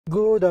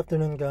Good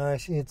afternoon,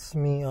 guys. It's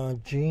me,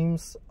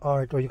 James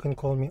Art, or you can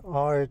call me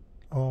Art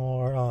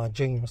or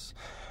James.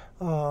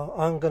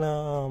 I'm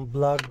gonna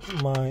vlog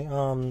my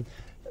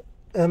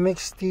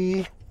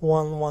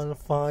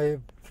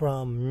Mxt-115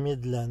 from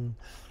Midland.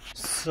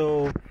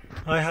 So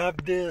I have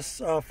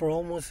this for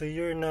almost a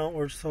year now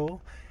or so.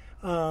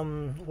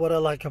 What I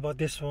like about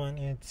this one,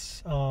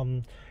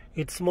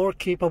 it's more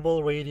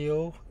capable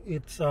radio.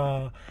 It's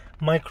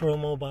micro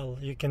mobile.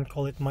 You can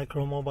call it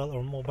micro mobile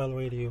or mobile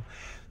radio.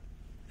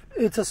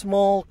 It's a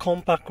small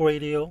compact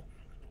radio.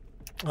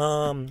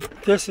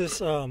 This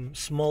is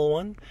small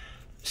one,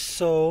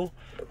 so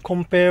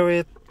compare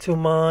it to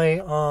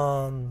my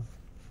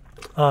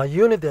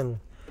Uniden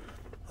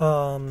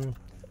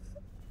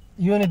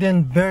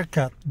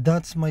Bearcat.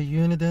 That's my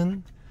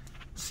Uniden.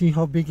 See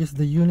how big is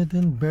the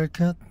Uniden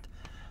Bearcat?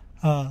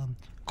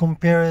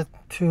 Compare it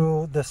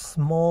to the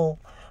small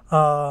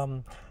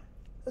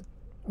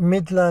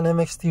Midland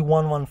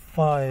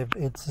Mxt-115.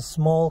 It's a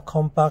small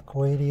compact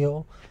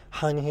radio,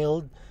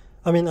 handheld.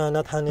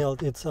 Not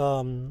handheld, it's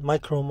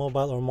micro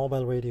mobile or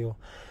mobile radio.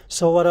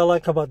 So what I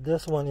like about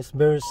this one is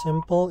very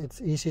simple,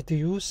 it's easy to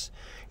use,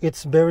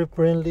 it's very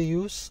friendly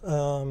use.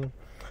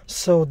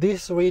 So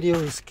this radio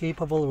is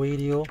capable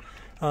radio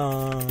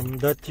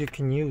that you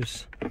can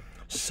use.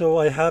 So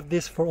I have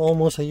this for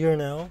almost a year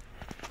now.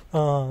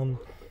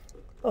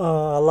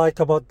 I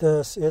like about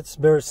this, it's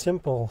very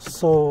simple.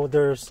 So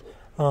there's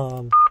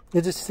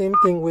it's the same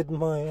thing with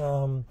my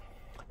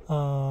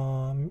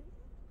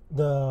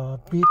the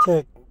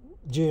BTEC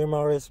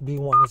Gmrs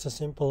B1. It's a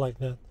simple like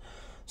that.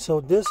 So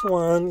this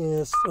one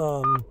is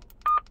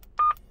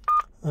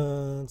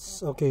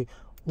it's okay,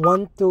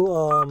 1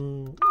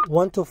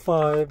 to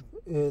 5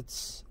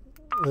 it's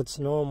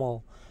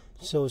normal,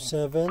 so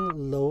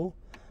 7 low,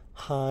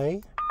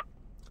 high.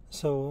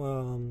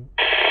 So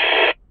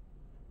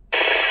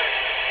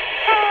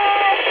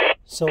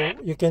so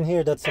you can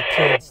hear that's a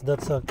kids. They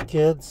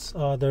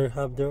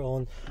have their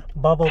own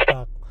bubble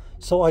pack,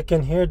 so I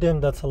can hear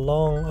them. That's a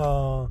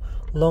long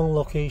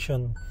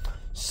location.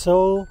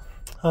 So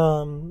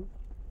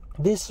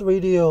this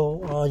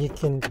radio you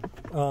can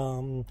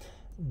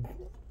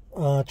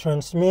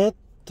transmit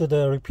to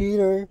the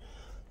repeater,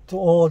 to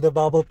all the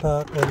bubble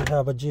pack when you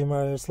have a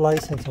Gmrs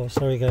license. Oh,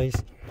 sorry guys,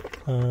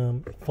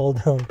 fall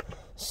down.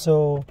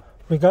 So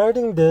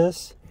regarding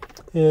this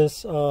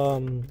is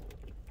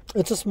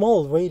it's a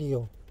small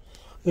radio.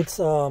 It's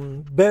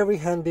very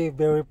handy,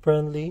 very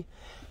friendly,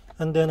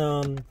 and then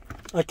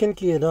I can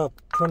key it up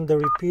from the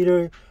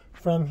repeater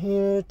from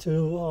here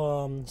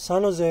to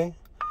San Jose.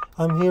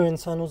 I'm here in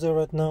San Jose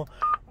right now.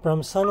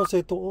 From San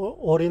Jose to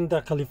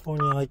Orinda,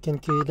 California, I can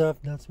key it up.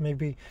 That's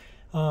maybe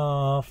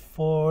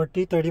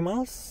 30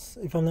 miles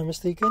if I'm not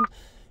mistaken.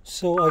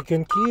 So I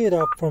can key it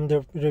up from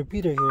the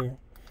repeater here.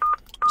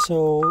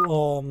 So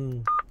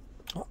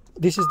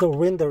this is the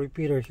Orinda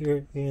repeater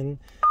here in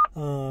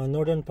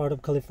northern part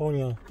of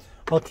California.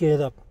 I'll key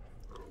it up.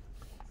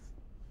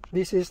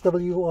 This is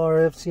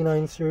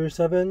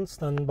WRFC907,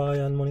 standby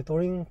and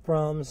monitoring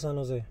from San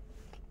Jose.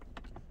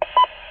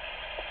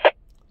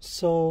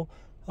 So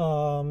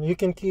you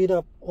can key it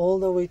up all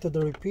the way to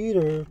the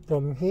repeater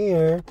from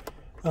here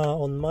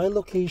on my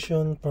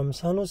location from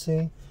San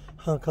Jose,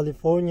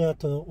 California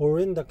to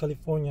Orinda,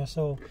 California.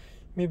 So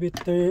maybe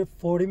 30 to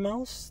 40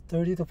 miles.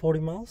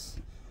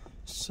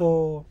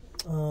 So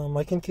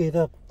I can key it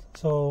up.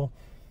 So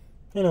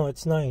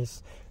it's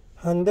nice.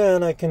 And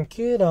then I can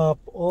key it up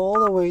all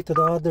the way to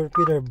the other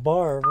repeater,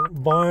 barn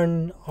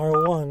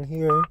R1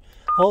 here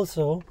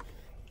also.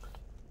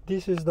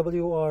 This is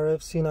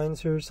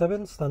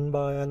WRFC907,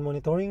 standby and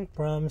monitoring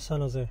from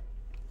San Jose.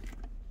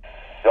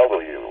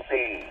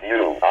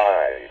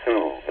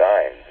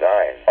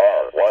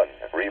 WCUI299R1,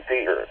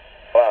 repeater,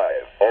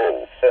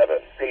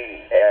 5:07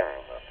 p.m.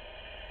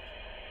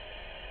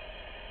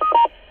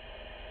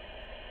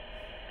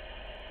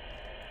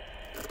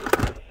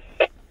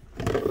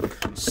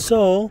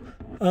 So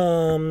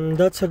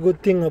that's a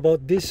good thing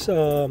about this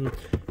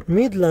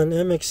Midland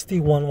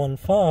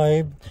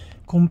Mxt-115.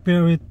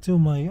 Compare it to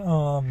my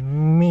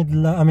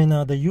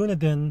the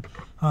Uniden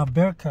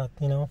Bearcat.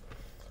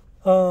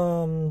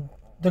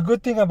 The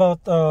good thing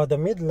about the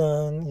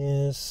Midland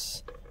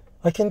is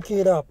I can key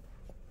it up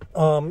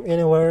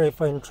anywhere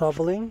if I'm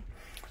traveling,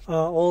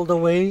 all the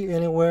way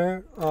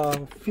anywhere,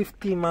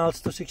 50 miles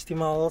to 60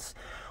 miles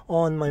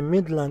on my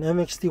Midland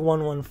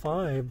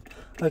Mxt-115.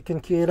 I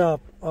can key it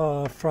up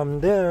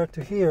from there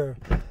to here.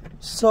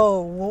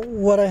 So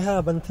what I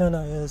have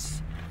antenna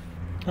is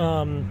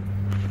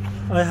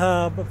I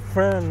have a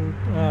friend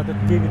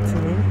that gave it to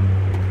me.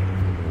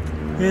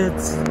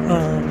 It's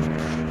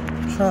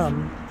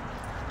tram.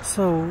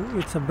 So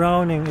it's a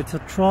Browning. It's a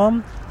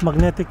tram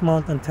magnetic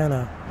mount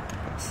antenna.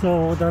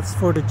 So that's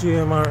for the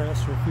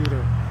GMRS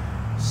repeater.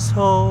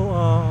 So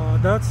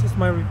that's just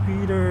my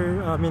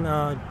repeater.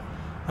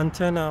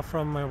 Antenna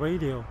from my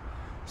radio.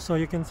 So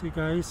you can see,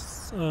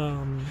 guys,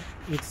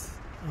 it's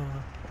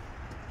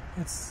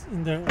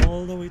in there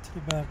all the way to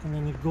the back, and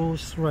then it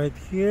goes right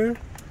here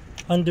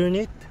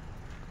underneath.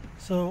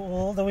 So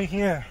all the way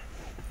here.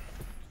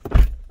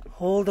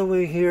 all the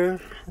way here.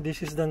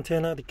 This is the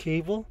antenna, the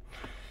cable.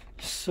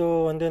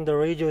 So, and then the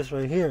radio is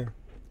right here.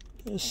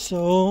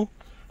 So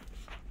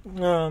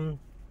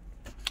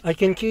I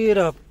can key it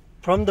up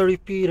from the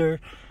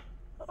repeater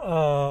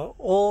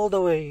all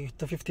the way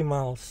to 50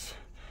 miles,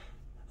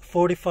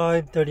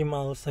 45, 30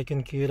 miles. I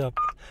can key it up.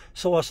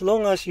 So as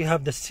long as you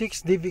have the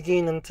 6 dB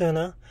gain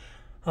antenna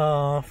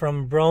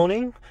from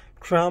Browning,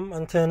 cram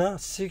antenna,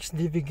 6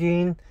 dB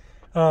gain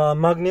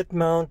magnet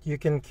mount, you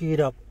can key it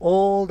up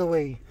all the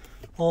way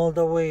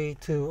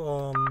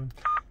to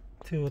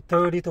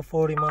 30 to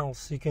 40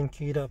 miles. You can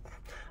key it up.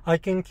 I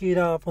can key it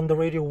up on the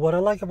radio. What I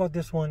like about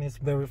this one is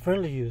very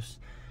friendly use.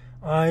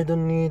 I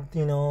don't need,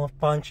 you know,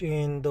 punch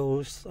in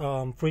those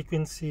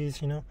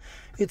frequencies, you know.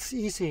 It's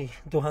easy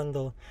to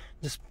handle.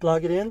 Just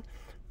plug it in.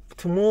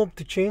 To move,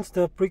 to change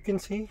the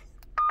frequency,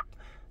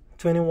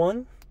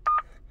 21.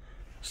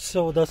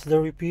 So that's the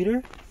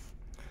repeater.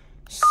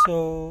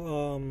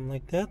 So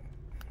like that.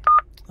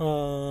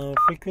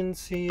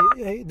 Frequency,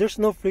 there's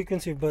no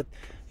frequency, but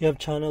you have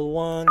channel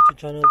 1 to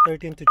channel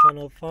 13 to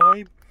channel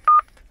 5,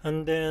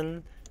 and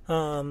then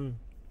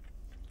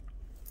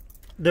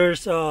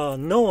there's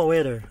NOAA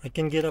weather. I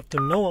can get up to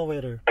NOAA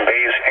weather.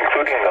 Bays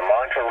including the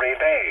Monterey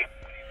Bay,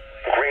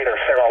 Greater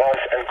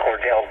Farallones and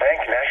Cordell Bank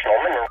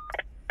National Mineral.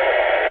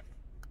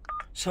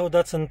 So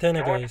that's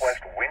antenna, guys.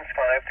 Northwest winds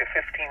 5 to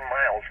 15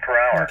 miles per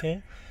hour.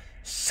 Okay.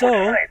 So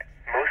Tonight,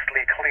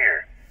 mostly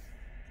clear.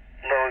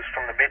 Lows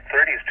from the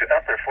mid-30s to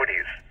upper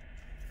 40s.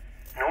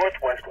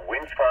 Northwest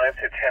winds 5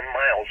 to 10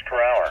 miles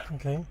per hour.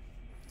 okay.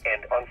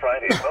 And on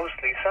Friday,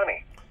 mostly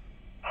sunny.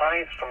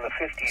 Highs from the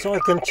 50s. So I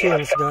can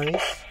change,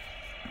 guys,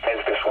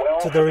 As this well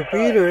to the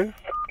repeater,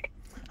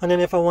 and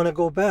then if I want to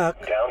go back,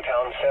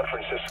 downtown San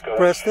Francisco.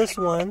 press this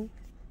one,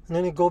 and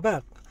then you go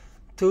back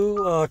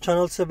to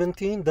channel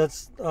 17.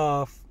 That's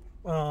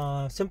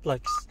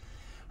simplex.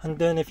 And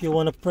then if you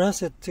want to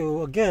press it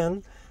to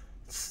again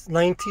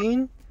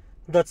 19,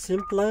 that's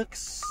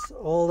simplex,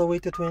 all the way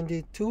to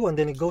 22, and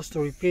then it goes to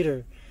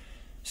repeater.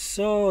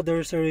 So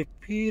there's a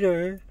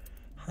repeater,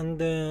 and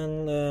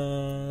then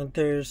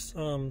there's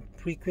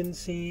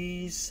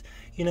frequencies.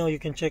 You know, you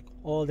can check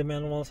all the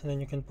manuals, and then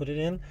you can put it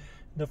in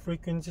the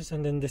frequencies,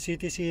 and then the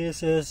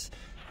CTCS,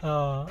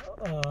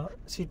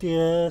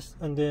 CTS,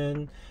 and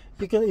then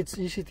you can. It's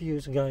easy to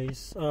use,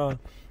 guys.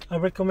 I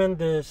recommend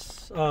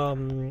this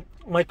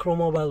micro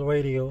mobile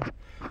radio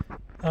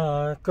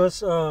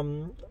because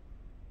I'm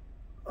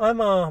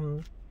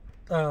a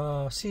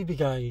CB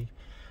guy,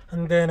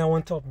 and then I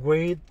want to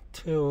upgrade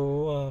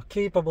to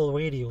capable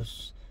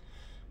radios,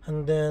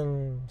 and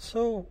then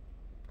so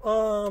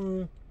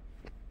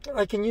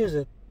I can use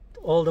it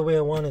all the way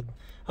I wanted.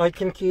 I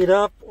can key it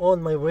up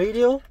on my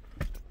radio,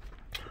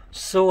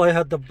 so I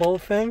had the ball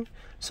thing,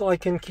 so I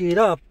can key it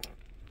up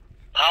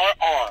Power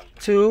on.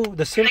 to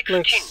the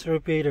simplex 16.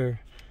 repeater.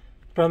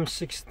 From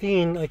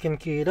 16 I can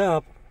key it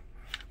up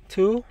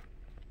to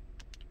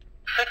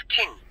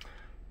 15.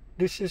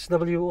 this is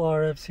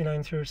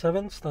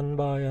WRFC907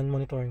 standby and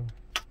monitoring.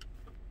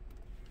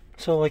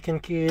 So I can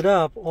key it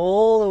up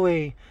all the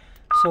way,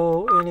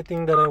 so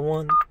anything that I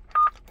want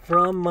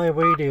from my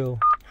radio.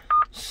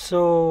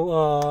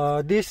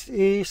 So this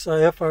is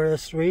a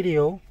FRS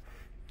radio,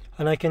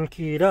 and I can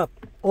key it up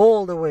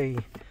all the way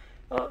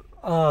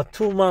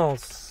 2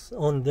 miles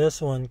on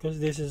this one,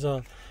 because this is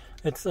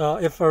it's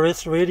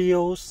FRS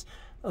radios,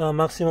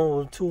 maximum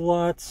of 2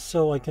 watts,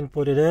 so I can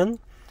put it in.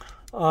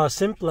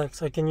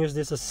 Simplex, I can use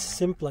this as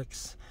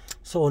simplex.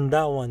 So on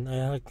that one,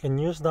 I can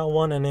use that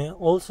one, and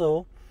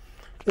also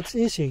it's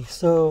easy.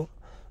 So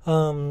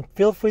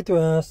feel free to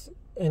ask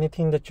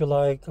anything that you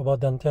like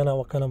about the antenna,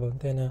 what kind of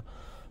antenna.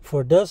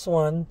 For this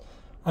one,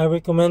 I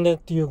recommend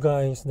it to you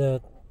guys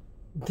that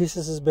this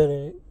is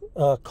very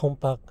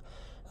compact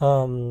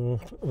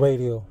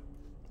radio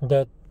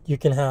that you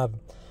can have.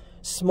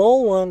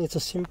 Small one, it's a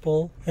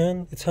simple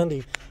and it's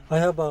handy. I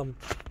have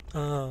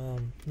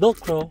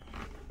Velcro,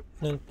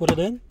 and then put it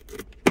in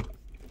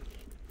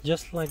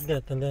just like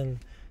that, and then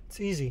it's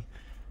easy.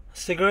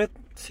 Cigarette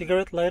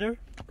lighter,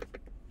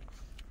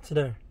 it's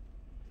there.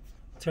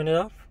 Turn it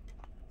off,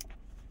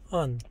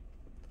 on.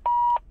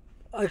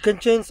 I can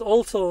change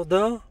also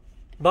the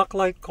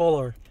backlight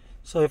color.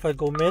 So if I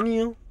go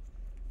menu,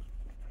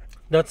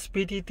 that's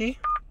PTT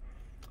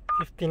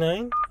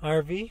 59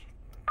 RV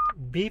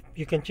beep.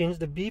 You can change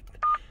the beep,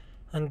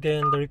 and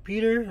then the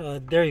repeater.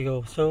 There you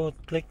go. So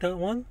click that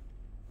one.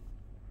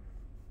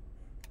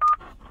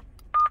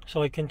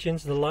 So I can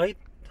change the light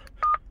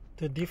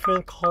to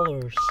different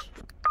colors.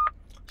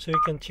 So you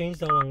can change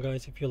that one,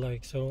 guys, if you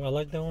like. So I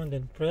like that one.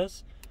 Then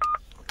press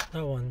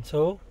that one.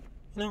 So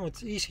you know,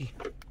 it's easy.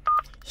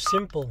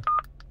 Simple.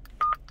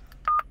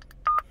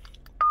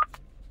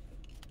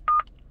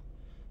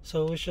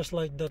 So it's just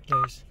like that,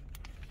 guys.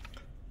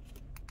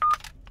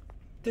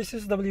 This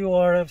is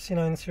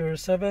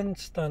WRFC907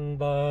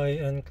 standby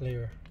and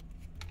clear.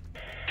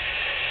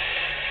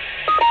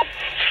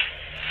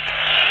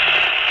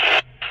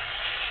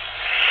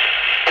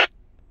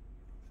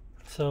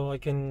 So I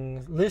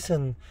can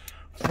listen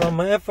from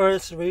my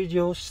FRS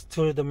radios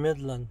to the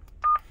Midland.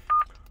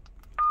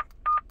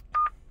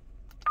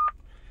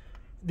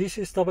 this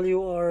is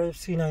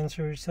WRFC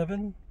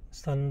 907,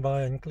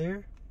 standby and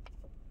clear.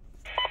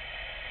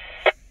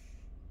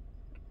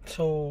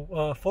 So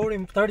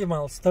 30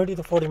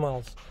 to 40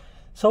 miles.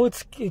 So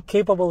it's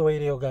capable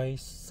radio,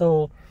 guys.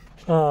 So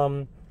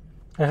I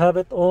have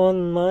it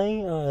on my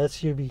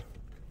SUV.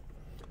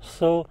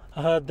 So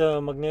I had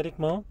the magnetic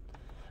mount,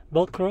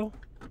 Velcro,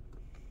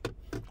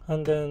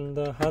 and then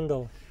the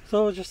handle.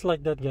 So just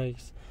like that,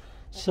 guys.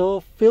 So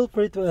feel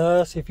free to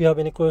ask if you have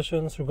any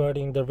questions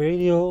regarding the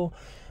radio,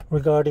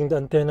 regarding the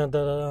antenna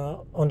that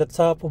on the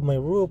top of my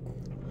roof.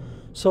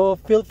 So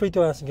feel free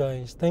to ask,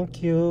 guys.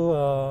 Thank you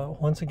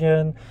once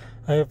again.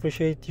 I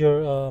appreciate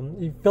your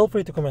feel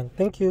free to comment.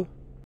 Thank you.